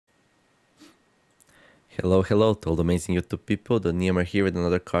Hello, hello to all the amazing YouTube people, the Niemer here with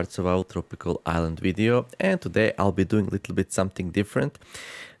another Cards of Our Tropical Island video, and today I'll be doing a little bit something different.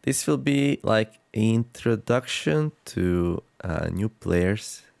 This will be like introduction to new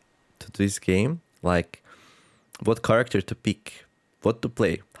players to this game, like what character to pick, what to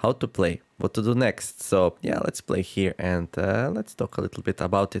play, how to play, what to do next. So yeah, let's play here and let's talk a little bit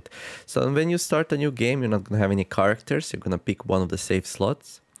about it. So when you start a new game, you're not gonna have any characters, you're gonna pick one of the save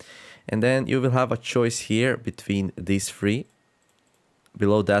slots. And then you will have a choice here between these three.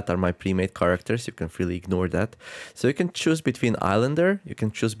 Below that are my pre-made characters. You can freely ignore that. So you can choose between Islander, you can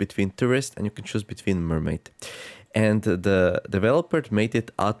choose between Tourist, and you can choose between Mermaid. And the developer made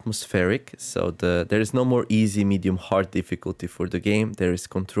it atmospheric. So there is no more easy, medium, hard difficulty for the game. There is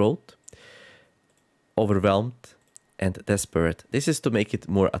controlled, overwhelmed, and desperate. This is to make it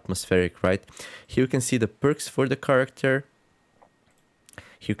more atmospheric, right? Here you can see the perks for the character.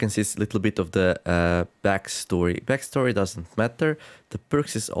 Here you can see a little bit of the backstory. Backstory doesn't matter. The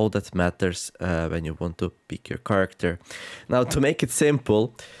perks is all that matters when you want to pick your character. Now, to make it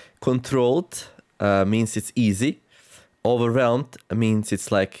simple, controlled means it's easy. Overwhelmed means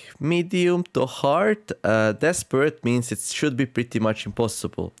it's like medium to hard. Desperate means it should be pretty much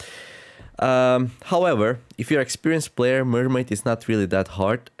impossible. However, if you're an experienced player, Mermaid is not really that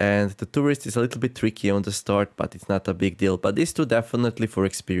hard, and the Tourist is a little bit tricky on the start, but it's not a big deal. But these two definitely for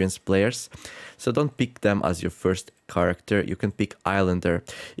experienced players, so don't pick them as your first character. You can pick Islander.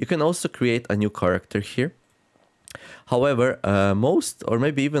 You can also create a new character here. However, most or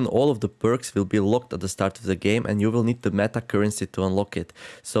maybe even all of the perks will be locked at the start of the game, and you will need the meta currency to unlock it.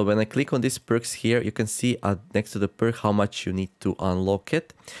 So when I click on these perks here, you can see next to the perk how much you need to unlock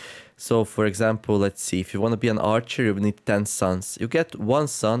it. So for example, let's see, if you want to be an archer, you will need 10 suns. You get 1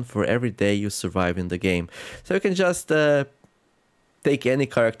 sun for every day you survive in the game. So you can just take any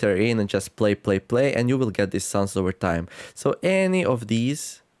character in and just play, and you will get these suns over time. So any of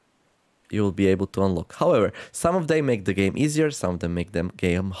these you will be able to unlock. However, some of them make the game easier, some of them make the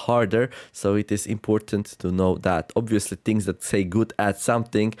game harder. So it is important to know that. Obviously, things that say good at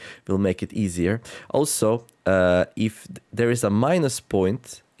something will make it easier. Also, if there is a minus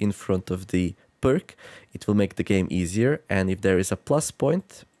point in front of the perk, it will make the game easier. And if there is a plus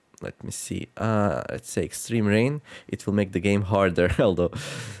point, let me see, let's say extreme rain, it will make the game harder. Although,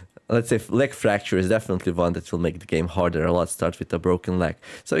 let's say leg fracture is definitely one that will make the game harder a lot. Start with a broken leg.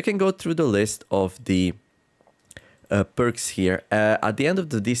 So you can go through the list of the perks here. At the end of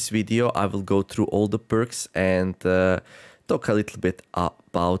this video, I will go through all the perks and talk a little bit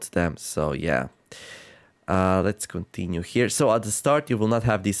about them. So yeah. Let's continue here. So at the start, you will not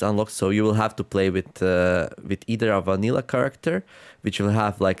have these unlocked, so you will have to play with either a vanilla character, which will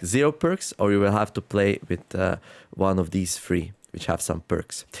have like 0 perks, or you will have to play with one of these 3, which have some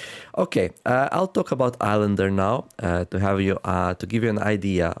perks. Okay, I'll talk about Islander now to give you an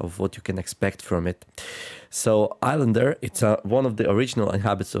idea of what you can expect from it. So Islander, it's one of the original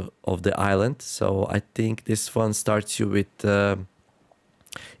inhabitants of the island. So I think this one starts you with...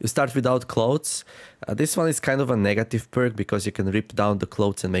 you start without clothes. This one is kind of a negative perk because you can rip down the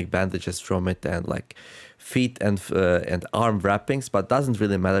clothes and make bandages from it and like feet and arm wrappings, but doesn't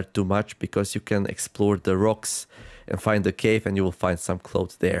really matter too much because you can explore the rocks and find the cave and you will find some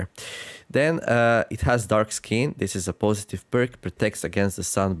clothes there. Then it has dark skin. This is a positive perk, protects against the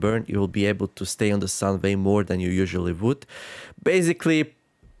sunburn. You will be able to stay on the sun way more than you usually would. Basically,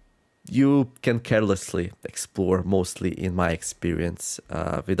 you can carelessly explore, mostly in my experience,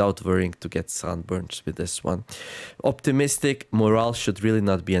 without worrying to get sunburns with this one. Optimistic, morale should really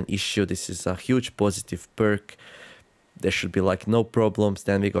not be an issue. This is a huge positive perk. There should be like no problems.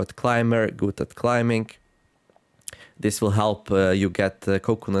 Then we got climber, good at climbing. This will help you get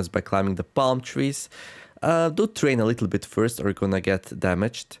coconuts by climbing the palm trees. Do train a little bit first or you're gonna get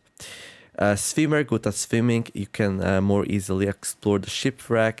damaged. Swimmer, good at swimming. You can more easily explore the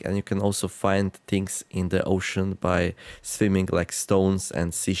shipwreck, and you can also find things in the ocean by swimming, like stones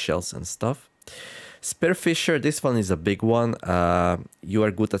and seashells and stuff. Spearfisher, this one is a big one. You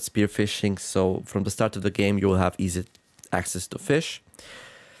are good at spearfishing, so from the start of the game you will have easy access to fish.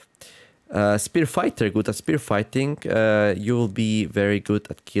 Spearfighter, good at spearfighting. You will be very good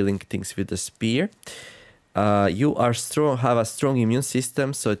at killing things with the spear. You are have a strong immune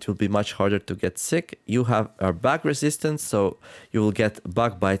system, so it will be much harder to get sick. You are bug resistant, so you will get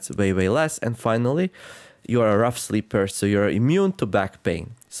bug bites way less. And finally, you are a rough sleeper, so you're immune to back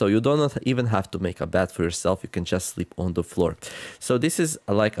pain. So you don't even have to make a bed for yourself, you can just sleep on the floor. So this is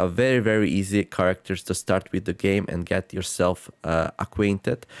like a very easy characters to start with the game and get yourself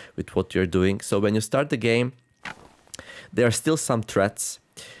acquainted with what you're doing. So when you start the game, there are still some threats.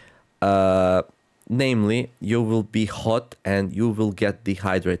 Namely, you will be hot and you will get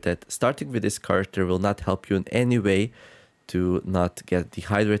dehydrated. Starting with this character will not help you in any way to not get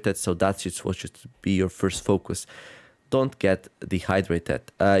dehydrated, so that's what should be your first focus. Don't get dehydrated.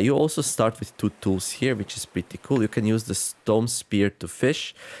 You also start with 2 tools here, which is pretty cool. You can use the stone spear to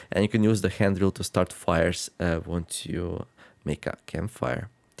fish, and you can use the hand drill to start fires once you make a campfire.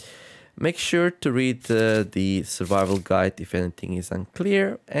 Make sure to read the survival guide if anything is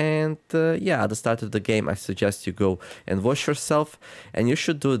unclear. And yeah, at the start of the game, I suggest you go and wash yourself. And you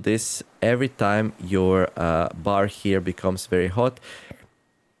should do this every time your bar here becomes very hot.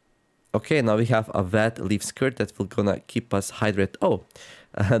 Okay, now we have a wet leaf skirt that will gonna keep us hydrated. Oh,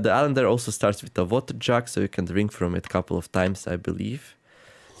 the islander also starts with a water jug, so you can drink from it a couple of times, I believe.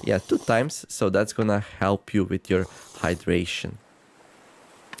 Yeah, 2 times, so that's gonna help you with your hydration.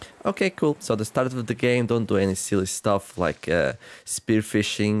 Okay, cool. So the start of the game, don't do any silly stuff like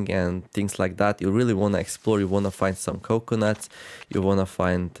spearfishing and things like that. You really want to explore. You want to find some coconuts. You want to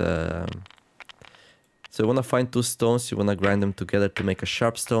find... So you want to find 2 stones. You want to grind them together to make a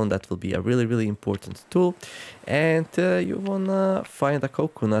sharp stone. That will be a really, really important tool. And you want to find a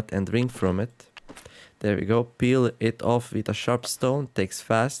coconut and drink from it. There we go. Peel it off with a sharp stone. Takes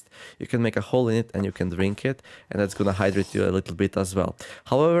fast. You can make a hole in it and you can drink it. And that's going to hydrate you a little bit as well.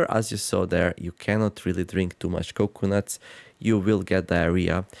 However, as you saw there, you cannot really drink too much coconuts. You will get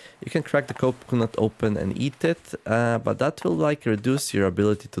diarrhea. You can crack the coconut open and eat it. But that will like reduce your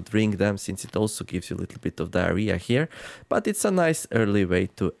ability to drink them, since it also gives you a little bit of diarrhea here. But it's a nice early way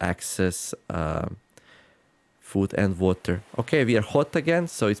to access food and water. Okay, we are hot again,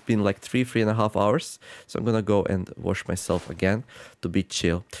 so it's been like 3.5 hours. So I'm gonna go and wash myself again to be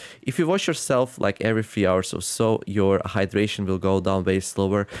chill. If you wash yourself like every 3 hours or so, your hydration will go down way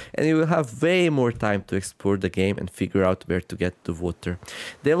slower and you will have way more time to explore the game and figure out where to get the water.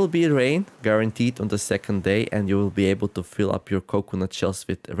 There will be rain guaranteed on the 2nd day, and you will be able to fill up your coconut shells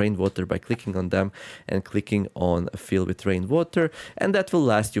with rainwater by clicking on them and clicking on fill with rainwater, and that will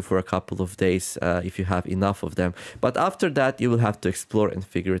last you for a couple of days if you have enough of them. But after that, you will have to explore and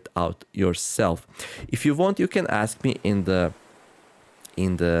figure it out yourself. If you want, you can ask me in the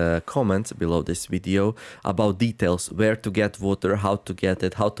comments below this video about details, where to get water, how to get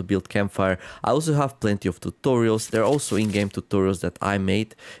it, how to build campfire. I also have plenty of tutorials. There are also in-game tutorials that I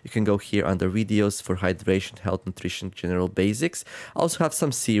made. You can go here under videos for hydration, health, nutrition, general basics. I also have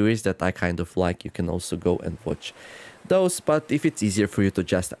some series that I kind of like. You can also go and watch those. But if it's easier for you to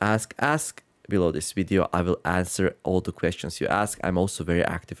just ask below this video, I will answer all the questions you ask. I'm also very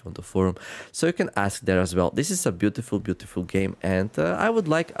active on the forum, so you can ask there as well. This is a beautiful, beautiful game, and I would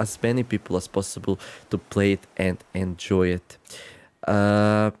like as many people as possible to play it and enjoy it.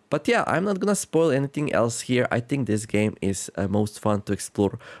 But yeah, I'm not gonna spoil anything else here. I think this game is most fun to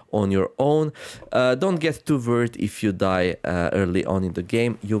explore on your own. Don't get too worried if you die early on in the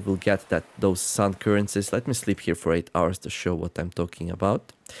game. You will get those sun currencies. Let me sleep here for 8 hours to show what I'm talking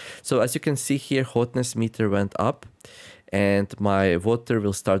about. So as you can see here, hotness meter went up and my water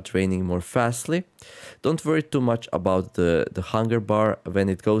will start draining more fastly. Don't worry too much about the hunger bar. When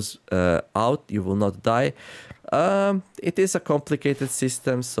it goes out, you will not die. It is a complicated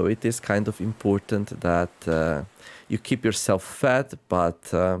system, so it is kind of important that you keep yourself fed,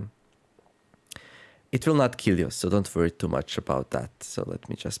 but it will not kill you, so don't worry too much about that. So let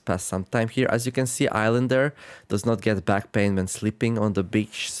me just pass some time here. As you can see, Islander does not get back pain when sleeping on the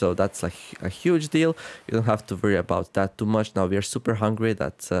beach, so that's like a huge deal. You don't have to worry about that too much. Now we are super hungry.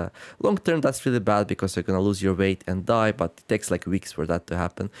 That's long term, that's really bad because you're gonna lose your weight and die, but it takes like weeks for that to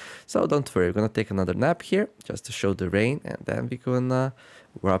happen. So don't worry, we're gonna take another nap here just to show the rain, and then we're gonna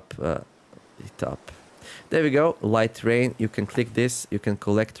wrap it up. There we go, light rain. You can click this, you can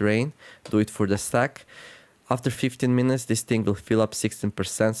collect rain, do it for the stack. After 15 minutes, this thing will fill up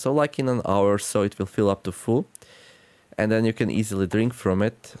 16%. So like in an hour or so, it will fill up to full. And then you can easily drink from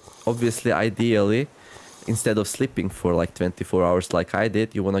it. Obviously, ideally, instead of sleeping for like 24 hours like I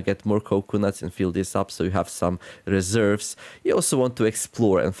did, you want to get more coconuts and fill this up so you have some reserves. You also want to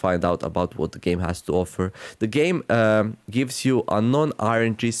explore and find out about what the game has to offer. The game gives you a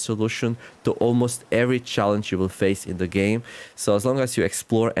non-RNG solution to almost every challenge you will face in the game. So as long as you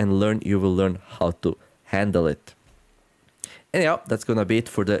explore and learn, you will learn how to handle it. Anyhow, that's gonna be it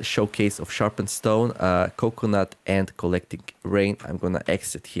for the showcase of sharpened stone, coconut, and collecting rain. I'm gonna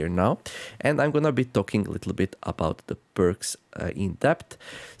exit here now, and I'm gonna be talking a little bit about the perks in depth.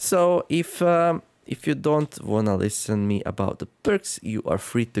 So if you don't wanna listen me about the perks, you are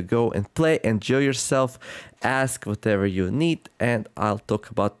free to go and play, enjoy yourself, ask whatever you need, and I'll talk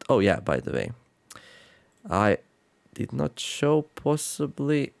about. Oh yeah, by the way, I did not show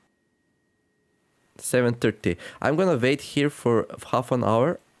possibly. 7:30. I'm gonna wait here for half an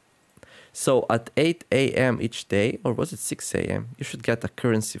hour. So at 8 a.m. each day, or was it 6 a.m., you should get a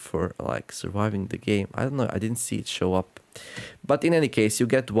currency for like surviving the game. I don't know, I didn't see it show up. But in any case, you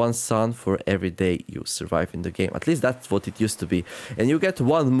get 1 sun for every day you survive in the game. At least that's what it used to be. And you get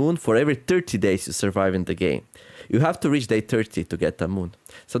 1 moon for every 30 days you survive in the game. You have to reach day 30 to get a moon.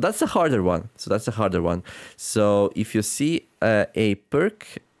 So that's a harder one. So if you see a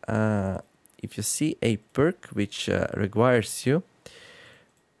perk, which requires you,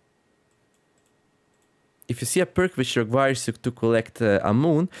 if you see a perk which requires you to collect a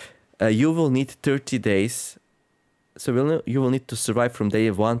moon, you will need 30 days. So you will need to survive from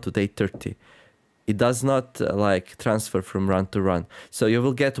day 1 to day 30. It does not like transfer from run to run. So you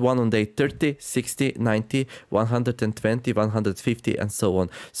will get one on day 30, 60, 90, 120, 150, and so on.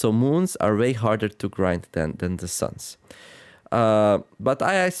 So moons are way harder to grind than the suns. But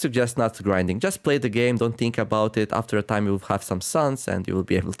I suggest not grinding. Just play the game, don't think about it. After a time you will have some suns and you will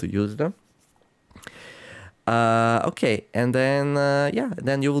be able to use them. Okay, and then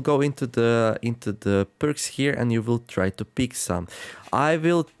then you will go into the perks here and you will try to pick some. I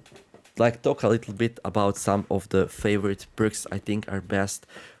will like talk a little bit about some of the favorite perks I think are best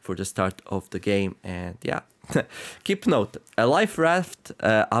for the start of the game. And yeah, keep note, a life raft,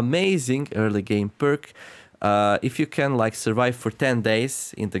 amazing early game perk. If you can like survive for 10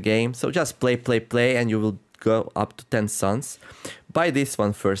 days in the game, so just play and you will go up to 10 suns. Buy this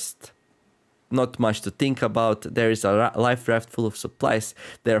one first. Not much to think about. There is a life raft full of supplies.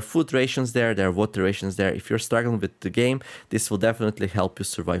 There are food rations there. There are water rations there. If you're struggling with the game, this will definitely help you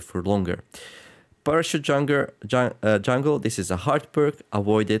survive for longer. Parachute jungle. This is a hard perk.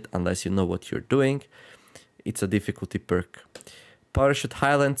 Avoid it unless you know what you're doing. It's a difficulty perk. Parachute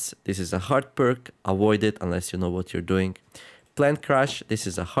highlands. This is a hard perk. Avoid it unless you know what you're doing. Plant crash. This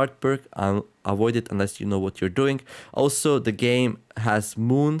is a hard perk. Avoid it unless you know what you're doing. Also, the game has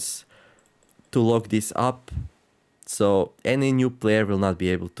moons to lock this up, so any new player will not be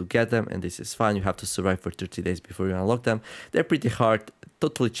able to get them, and this is fine. You have to survive for 30 days before you unlock them. They're pretty hard,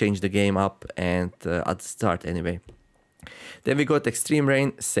 totally change the game up, and at the start anyway. Then we got extreme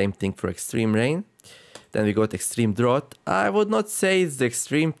rain, same thing for extreme rain. Then we got extreme drought. I would not say it's the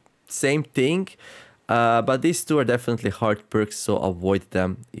extreme same thing, but these two are definitely hard perks, so avoid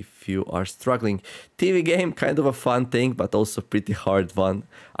them if you are struggling. TV game, kind of a fun thing, but also pretty hard one.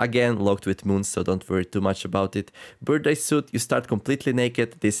 Again, locked with moons, so don't worry too much about it. Birthday suit, you start completely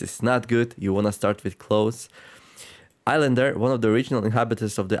naked. This is not good. You want to start with clothes. Islander, one of the original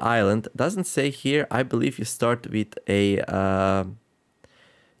inhabitants of the island, doesn't say here. I believe you start with a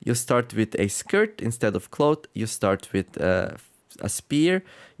skirt instead of cloth. You start with a spear.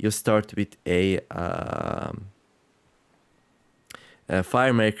 You start with a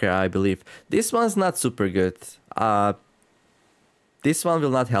firemaker, I believe. This one's not super good. This one will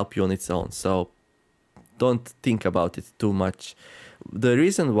not help you on its own, so don't think about it too much. The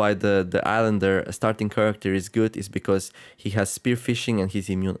reason why the Islander starting character is good is because he has spearfishing and he's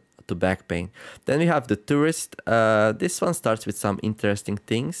immune to back pain. Then we have the tourist. This one starts with some interesting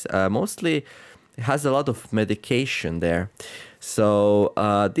things. Mostly it has a lot of medication there. So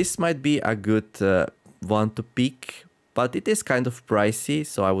this might be a good one to pick, but it is kind of pricey,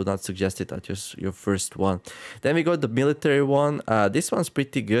 so I would not suggest it as your first one. Then we got the military one. This one's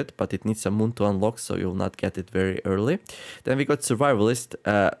pretty good, but it needs a moon to unlock, so you'll not get it very early. Then we got survivalist.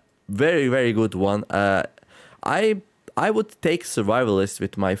 Very, very good one. I would take survivalist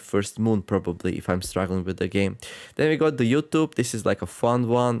with my first moon probably if I'm struggling with the game. Then we got the YouTube. This is like a fun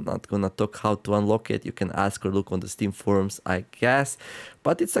one. Not gonna talk how to unlock it. You can ask or look on the Steam forums, I guess.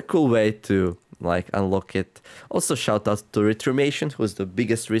 But it's a cool way to like unlock it. Also shout out to Retromation, who's the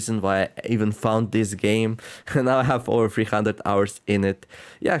biggest reason why I even found this game. Now I have over 300 hours in it.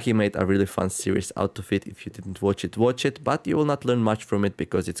 Yeah, he made a really fun series out of it. If you didn't watch it, but you will not learn much from it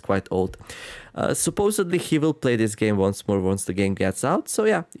because it's quite old. Supposedly he will play this game once more once the game gets out. So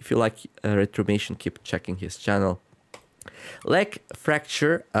yeah, if you like Retromation, keep checking his channel. Leg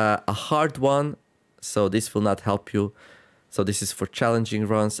fracture, a hard one, so this will not help you. So this is for challenging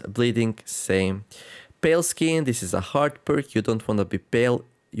runs. Bleeding, same. Pale skin, this is a hard perk. You don't want to be pale,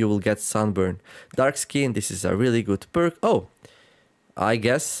 you will get sunburn. Dark skin, this is a really good perk. Oh, I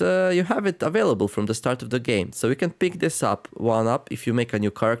guess you have it available from the start of the game. So you can pick this up, If you make a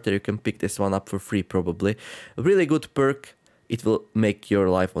new character, you can pick this one up for free probably. A really good perk. It will make your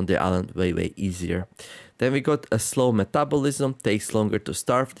life on the island way, way easier. Then we got a slow metabolism, takes longer to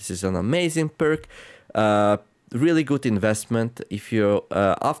starve. This is an amazing perk. Really good investment. If you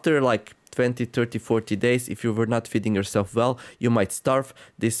after like 20, 30, 40 days. If you were not feeding yourself well, you might starve.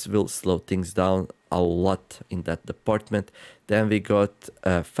 This will slow things down a lot in that department. Then we got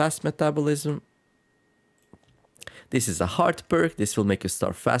fast metabolism. This is a hard perk. This will make you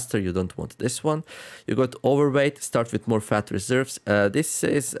starve faster. You don't want this one. You got overweight. Start with more fat reserves. This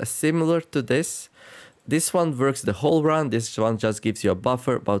is similar to this. This one works the whole run. This one just gives you a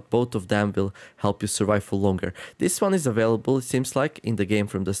buffer, but both of them will help you survive for longer. This one is available, it seems like, in the game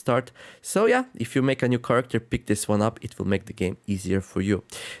from the start. So yeah, if you make a new character, pick this one up. It will make the game easier for you.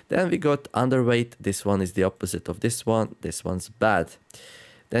 Then we got underweight. This one is the opposite of this one. This one's bad.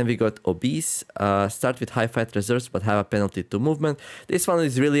 Then we got obese. Start with high fat reserves but have a penalty to movement. This one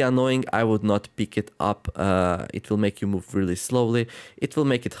is really annoying. I would not pick it up. It will make you move really slowly. It will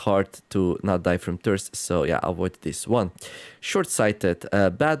make it hard to not die from thirst. So yeah, avoid this one. Short-sighted.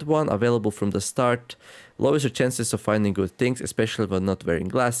 Bad one. Available from the start. Lowers your chances of finding good things, especially when not wearing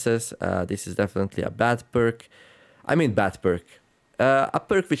glasses. This is definitely a bad perk. I mean bad perk. A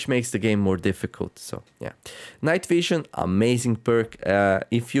perk which makes the game more difficult. So yeah, night vision, amazing perk.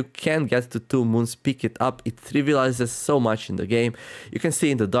 If you can get to 2 moons, pick it up. It trivializes so much in the game. You can see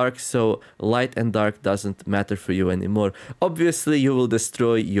in the dark, so light and dark doesn't matter for you anymore. Obviously you will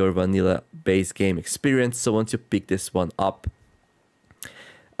destroy your vanilla base game experience, so once you pick this one up,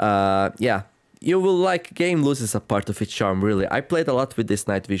 yeah, you will like game loses a part of its charm, really. I played a lot with this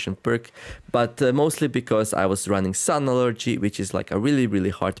night vision perk, but mostly because I was running sun allergy, which is like a really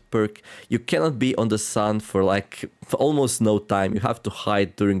hard perk. You cannot be on the sun for like almost no time. You have to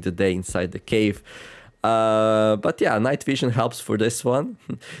hide during the day inside the cave. But yeah, night vision helps for this one.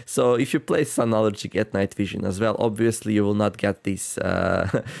 So if you play sun allergy, get night vision as well. Obviously you will not get these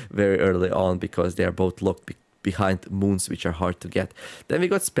very early on because they are both locked behind moons, which are hard to get. Then we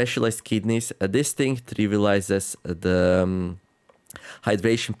got specialized kidneys. This thing trivializes the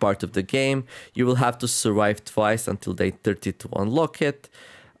hydration part of the game. You will have to survive twice until day 30 to unlock it.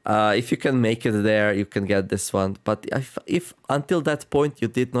 If you can make it there, you can get this one. But if until that point you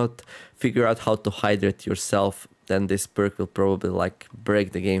did not figure out how to hydrate yourself, then this perk will probably like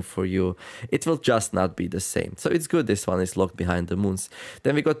break the game for you. It will just not be the same. So it's good this one is locked behind the moons.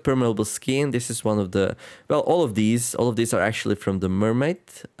 Then we got permeable skin. This is one of the, well, all of these are actually from the mermaid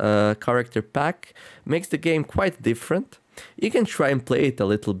character pack. Makes the game quite different. You can try and play it a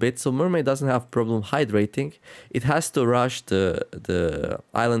little bit. So mermaid doesn't have problem hydrating. It has to rush the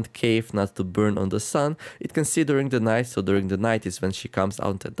island cave not to burn on the sun. It can see during the night. So during the night is when she comes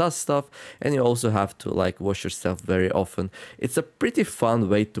out and does stuff. And you also have to like wash yourself very often. It's a pretty fun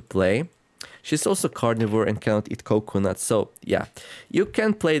way to play. She's also carnivore and cannot eat coconuts. So yeah, you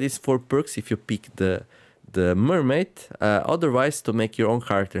can play these 4 perks if you pick the mermaid. Otherwise, to make your own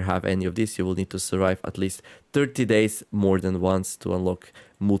character have any of these, you will need to survive at least 30 days more than once to unlock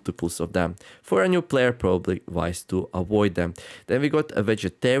multiples of them. For a new player, probably wise to avoid them. Then we got a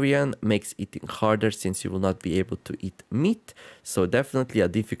vegetarian, makes eating harder since you will not be able to eat meat. So definitely a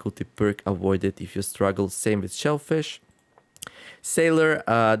difficulty perk, avoid it if you struggle. Same with shellfish. Sailor,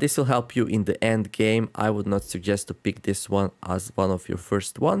 this will help you in the end game. I would not suggest to pick this one as one of your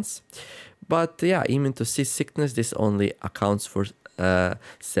first ones. But yeah, immune to seasickness, this only accounts for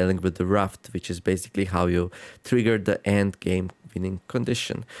sailing with the raft, which is basically how you trigger the end game winning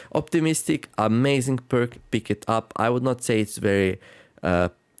condition. Optimistic, amazing perk, pick it up. I would not say it's very...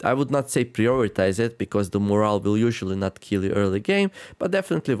 I would not say prioritize it because the morale will usually not kill you early game, but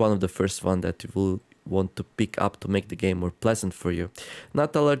definitely one of the first one that you will want to pick up to make the game more pleasant for you.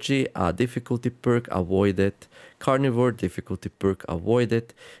 Nut allergy, difficulty perk, avoid it. Carnivore, difficulty perk, avoid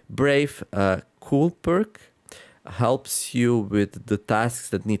it. Brave, cool perk, helps you with the tasks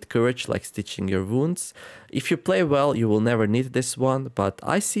that need courage, like stitching your wounds. If you play well, you will never need this one, but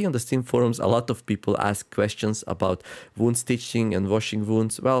I see on the Steam forums a lot of people ask questions about wound stitching and washing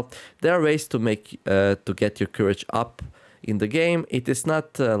wounds. Well, there are ways to make to get your courage up in the game. It is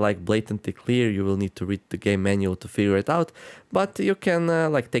not like blatantly clear. You will need to read the game manual to figure it out, but you can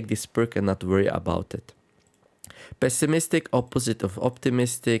like take this perk and not worry about it. Pessimistic, opposite of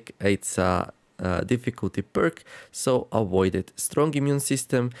optimistic. It's a difficulty perk, so avoid it. Strong immune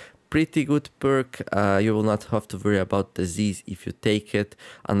system, pretty good perk. You will not have to worry about disease if you take it,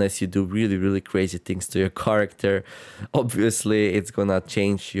 unless you do really crazy things to your character. Obviously, it's gonna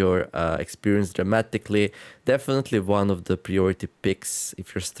change your experience dramatically. Definitely one of the priority picks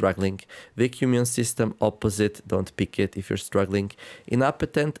if you're struggling. Weak immune system, opposite, don't pick it if you're struggling.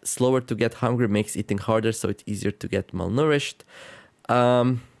 Inappetent, slower to get hungry, makes eating harder, so it's easier to get malnourished.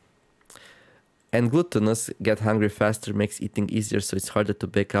 And gluttonous, get hungry faster, makes eating easier, so it's harder to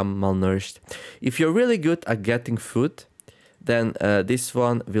become malnourished. If you're really good at getting food, then this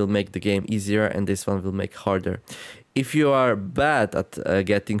one will make the game easier and this one will make harder. If you are bad at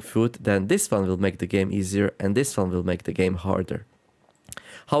getting food, then this one will make the game easier and this one will make the game harder.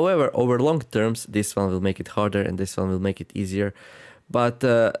 However, over long terms, this one will make it harder and this one will make it easier. But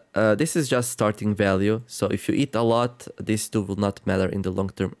this is just starting value. So if you eat a lot, these two will not matter in the long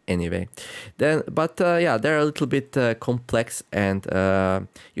term anyway. But yeah, they're a little bit complex and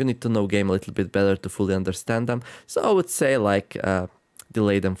you need to know game a little bit better to fully understand them. So I would say like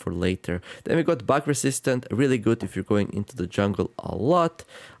delay them for later. Then we got bug resistant, really good if you're going into the jungle a lot.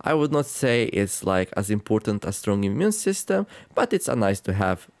 I would not say it's like as important as strong immune system, but it's a nice to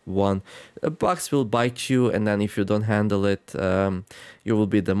have one. Bugs will bite you, and then if you don't handle it, you will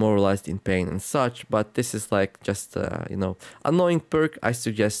be demoralized, in pain and such. But this is like just you know, annoying perk. I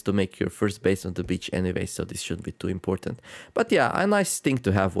suggest to make your first base on the beach anyway, so this shouldn't be too important. But yeah, a nice thing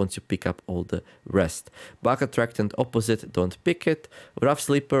to have once you pick up all the rest. Bug attractant opposite, don't pick it. Rough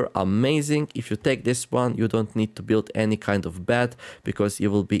sleeper, amazing. If you take this one, you don't need to build any kind of bed because you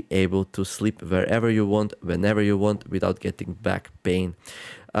will be able to sleep wherever you want, whenever you want, without getting back pain.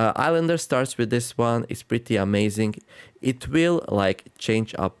 Islander starts with this one. It's pretty amazing. It will like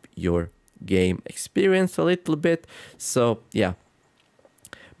change up your game experience a little bit. So yeah.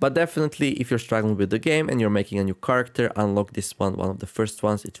 But definitely, if you're struggling with the game and you're making a new character, unlock this one of the first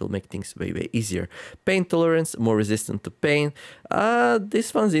ones. It will make things way easier. Pain tolerance, more resistant to pain.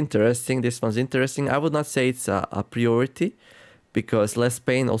 This one's interesting. This one's interesting. I would not say it's a priority, because less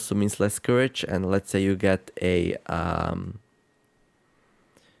pain also means less courage. And let's say you get a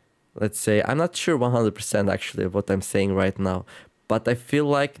let's say, I'm not sure 100% actually of what I'm saying right now, but I feel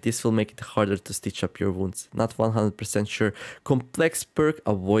like this will make it harder to stitch up your wounds. Not 100% sure. Complex perk,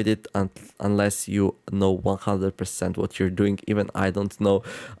 avoid it unless you know 100% what you're doing. Even I don't know.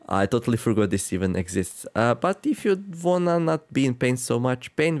 I totally forgot this even exists. But if you wanna not be in pain so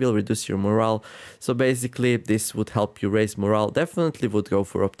much, pain will reduce your morale. So basically, this would help you raise morale. Definitely would go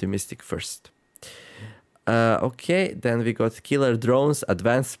for optimistic first. Okay, then we got killer drones,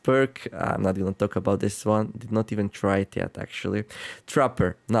 advanced perk. I'm not gonna talk about this one. Did not even try it yet, actually.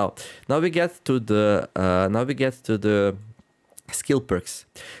 Trapper. Now we get to the skill perks.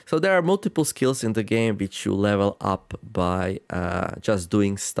 So there are multiple skills in the game which you level up by just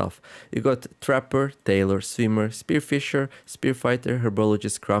doing stuff. You got trapper, tailor, swimmer, spearfisher, spearfighter,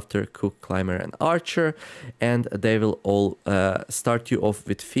 herbologist, crafter, cook, climber, and archer, and they will all start you off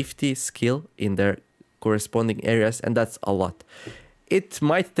with 50 skill in their corresponding areas, and that's a lot. It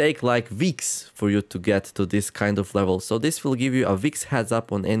might take like weeks for you to get to this kind of level, so this will give you a week's heads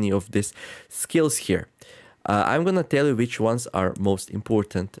up on any of these skills here. I'm gonna tell you which ones are most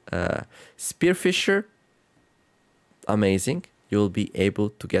important. Spearfisher, amazing. You'll be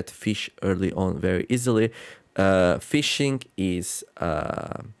able to get fish early on very easily. Fishing is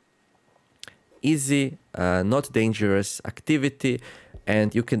easy, not dangerous activity,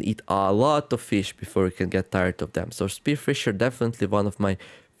 and you can eat a lot of fish before you can get tired of them. So spearfisher, definitely one of my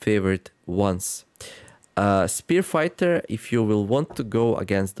favorite ones. Spearfighter, if you will want to go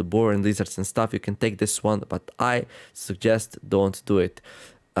against the boar and lizards and stuff, you can take this one, but I suggest don't do it.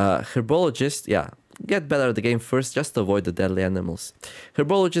 Herbologist, yeah, get better at the game first, just avoid the deadly animals.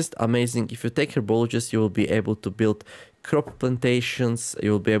 Herbologist, amazing. If you take herbologist, you will be able to build crop plantations,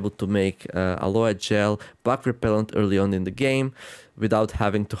 you will be able to make aloe gel, bug repellent early on in the game without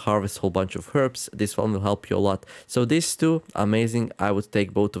having to harvest a whole bunch of herbs. This one will help you a lot. So these two, amazing. I would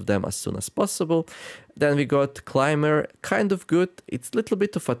take both of them as soon as possible. Then we got climber, kind of good. It's a little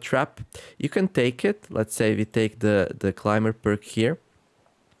bit of a trap. You can take it. Let's say we take the climber perk here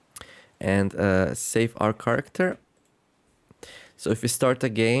and save our character. So if we start a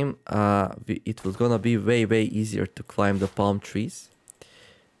game, it was gonna be way easier to climb the palm trees.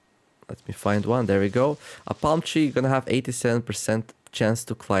 Let me find one. There we go. A palm tree, you're gonna have 87% chance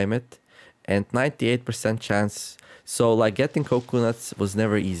to climb it and 98% chance. So like getting coconuts was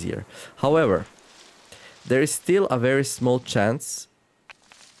never easier. However, there is still a very small chance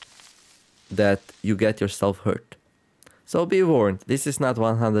that you get yourself hurt. So be warned, this is not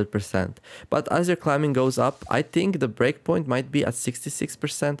 100%. But as your climbing goes up, I think the breakpoint might be at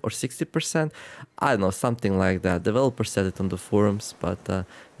 66% or 60%. I don't know, something like that. Developers said it on the forums, but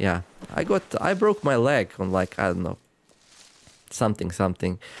yeah. I broke my leg on like, I don't know, something.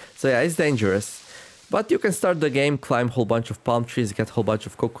 So yeah, it's dangerous. But you can start the game, climb a whole bunch of palm trees, get a whole bunch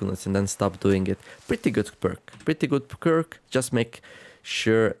of coconuts, and then stop doing it. Pretty good perk. Pretty good perk. Just make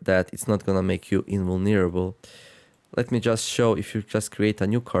sure that it's not gonna make you invulnerable. Let me just show, if you just create a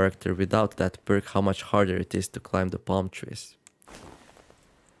new character without that perk, how much harder it is to climb the palm trees.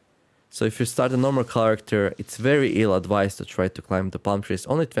 So if you start a normal character, it's very ill-advised to try to climb the palm trees,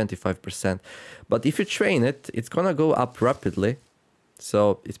 only 25%. But if you train it, it's gonna go up rapidly.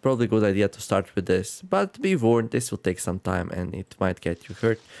 So it's probably a good idea to start with this. But be warned, this will take some time and it might get you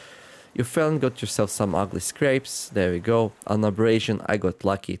hurt. You fell and got yourself some ugly scrapes. There we go. An abrasion, I got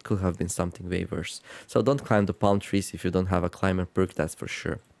lucky. It could have been something way worse. So don't climb the palm trees if you don't have a climber perk, that's for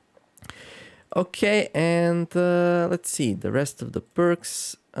sure. Okay, and let's see the rest of the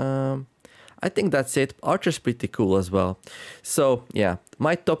perks. I think that's it. Archer's pretty cool as well. So yeah,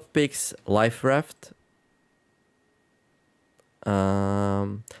 my top picks: Life Raft.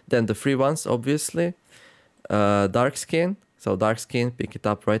 Then the free ones, obviously. Dark Skin. So Dark Skin, pick it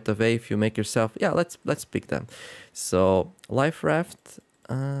up right away if you make yourself. Yeah, let's pick them. So Life Raft,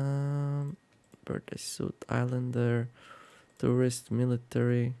 Birthday Suit, Islander, Tourist,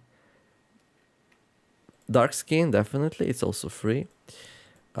 Military. Dark Skin, definitely, it's also free.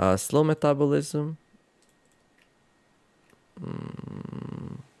 Slow Metabolism.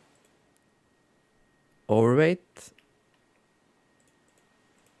 Overweight.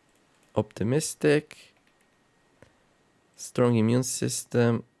 Optimistic. Strong Immune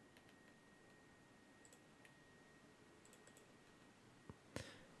System.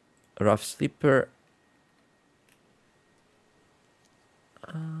 Rough Sleeper.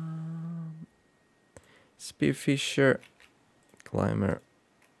 Spearfisher, Climber,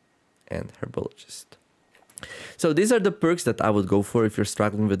 and Herbologist. So these are the perks that I would go for if you're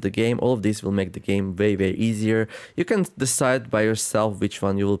struggling with the game. All of these will make the game way easier. You can decide by yourself which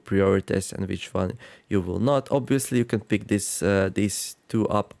one you will prioritize and which one you will not. Obviously, you can pick these two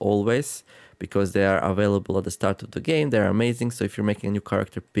up always because they are available at the start of the game. They're amazing. So if you're making a new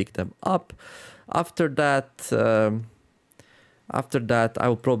character, pick them up. After that, I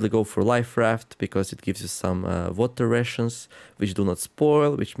will probably go for Life Raft because it gives you some water rations which do not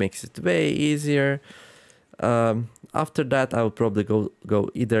spoil, which makes it way easier. After that, I will probably go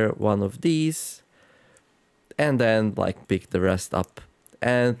either one of these and then like pick the rest up.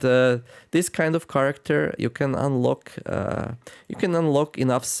 And this kind of character you can unlock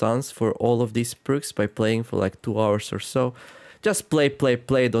enough suns for all of these perks by playing for like 2 hours or so. Just play,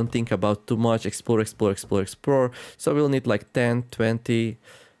 don't think about too much, explore. So we'll need like 10, 20,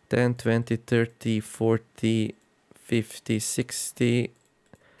 30, 40, 50, 60,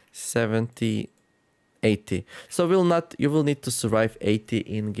 70, 80. So you will need to survive 80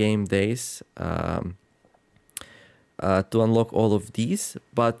 in-game days to unlock all of these,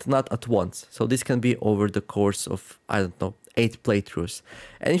 but not at once. So this can be over the course of, I don't know, 8 playthroughs.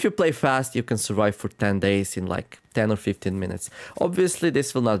 And if you play fast, you can survive for 10 days in like 10 or 15 minutes. Obviously,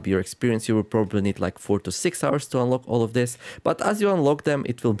 this will not be your experience. You will probably need like 4 to 6 hours to unlock all of this. But as you unlock them,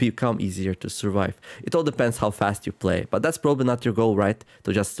 it will become easier to survive. It all depends how fast you play. But that's probably not your goal, right?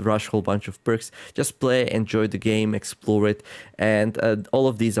 To just rush a whole bunch of perks. Just play, enjoy the game, explore it. And all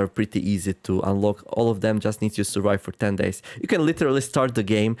of these are pretty easy to unlock. All of them just need you to survive for 10 days. You can literally start the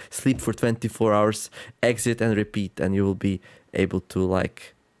game, sleep for 24 hours, exit and repeat. And you will be able to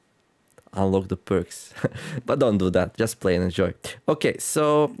like unlock the perks. But don't do that, just play and enjoy. Okay,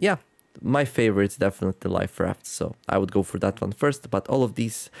 so yeah, my favorite is definitely Life Raft, so I would go for that one first, but all of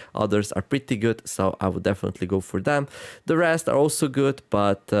these others are pretty good, so I would definitely go for them. The rest are also good,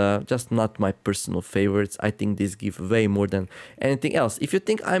 but just not my personal favorites. I think these give way more than anything else. If you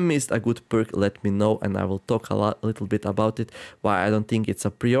think I missed a good perk, let me know and I will talk a little bit about it, why I don't think it's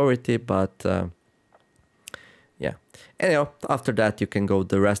a priority, but yeah. Anyhow, after that you can go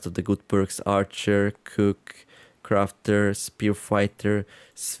the rest of the good perks: Archer, Cook, Crafter, Spearfighter,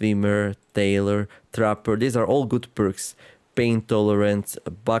 Swimmer, Tailor, Trapper. These are all good perks. Pain Tolerant,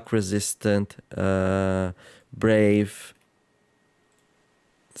 Buck Resistant, Brave,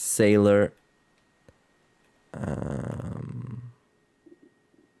 Sailor,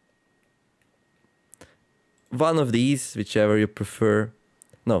 one of these, whichever you prefer.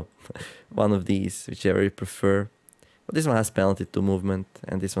 No, one of these, whichever you prefer. But this one has penalty to movement,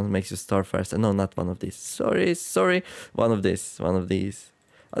 and this one makes you start faster. No, not one of these. Sorry. One of these.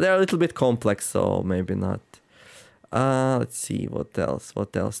 They're a little bit complex, so maybe not. Let's see, what else?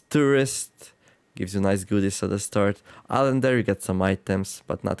 Tourist gives you nice goodies at the start. Islander, you get some items,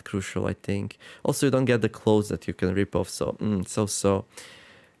 but not crucial, I think. Also, you don't get the clothes that you can rip off, so so.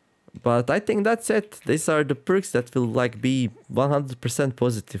 But I think that's it. These are the perks that will like be 100%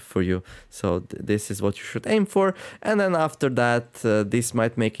 positive for you. So this is what you should aim for. And then after that, this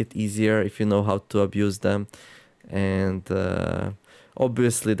might make it easier if you know how to abuse them. And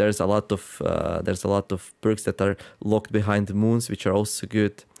obviously, there's a lot of perks that are locked behind the moons, which are also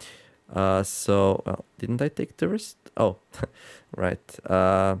good. So didn't I take tourist? Oh, right.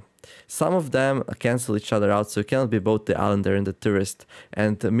 Some of them cancel each other out, so you cannot be both the Islander and the Tourist.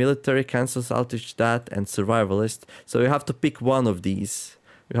 And the Military cancels out each that, and Survivalist. So you have to pick one of these.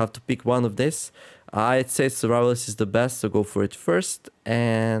 You have to pick one of this. I'd say Survivalist is the best, so go for it first.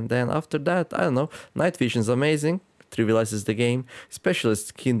 And then after that, I don't know, Night Vision is amazing, trivializes the game.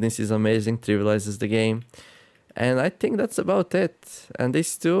 Specialist Keenness is amazing, trivializes the game. And I think that's about it. And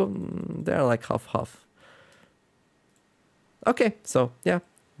these two, they're like half-half. Okay, so yeah,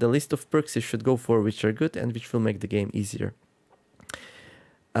 the list of perks you should go for which are good and which will make the game easier.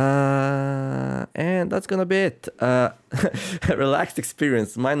 And that's gonna be it. Relaxed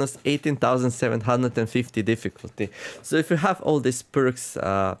experience, minus 18,750 difficulty. So if you have all these perks,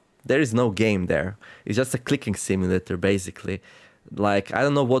 there is no game there. It's just a clicking simulator, basically. Like, I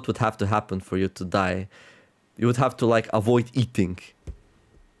don't know what would have to happen for you to die. You would have to, like, avoid eating.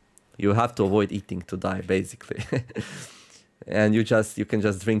 You have to avoid eating to die, basically. And you can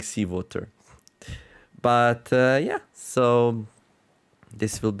just drink seawater. But yeah, so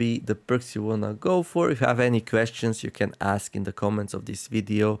this will be the perks you wanna go for. If you have any questions, you can ask in the comments of this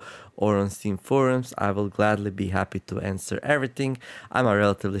video or on Steam forums. I will gladly be happy to answer everything. I'm a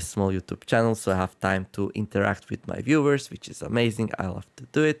relatively small YouTube channel, so I have time to interact with my viewers, which is amazing. I love to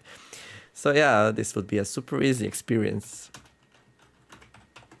do it. So yeah, this would be a super easy experience.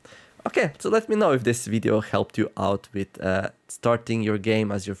 Okay, so let me know if this video helped you out with starting your game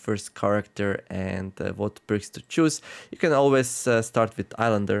as your first character and what perks to choose. You can always start with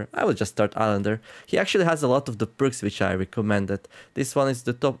Islander. I will just start Islander. He actually has a lot of the perks which I recommended. This one is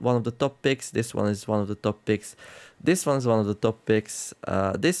one of the top picks. This one is one of the top picks. This one's one of the top picks.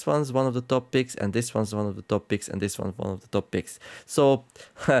 This one's one of the top picks, and this one's one of the top picks, and this one's one of the top picks. So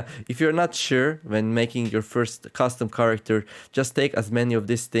if you're not sure when making your first custom character, just take as many of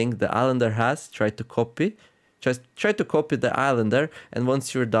these things the Islander has, try to copy. Just try to copy the Islander, and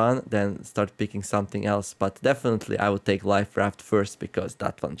once you're done, then start picking something else. But definitely I would take Life Raft first, because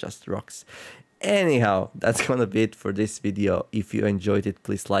that one just rocks. Anyhow, that's gonna be it for this video. If you enjoyed it,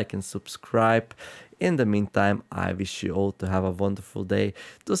 please like and subscribe. In the meantime, I wish you all to have a wonderful day.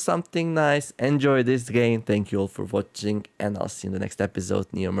 Do something nice. Enjoy this game. Thank you all for watching, and I'll see you in the next episode.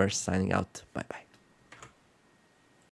 Neomers signing out. Bye bye.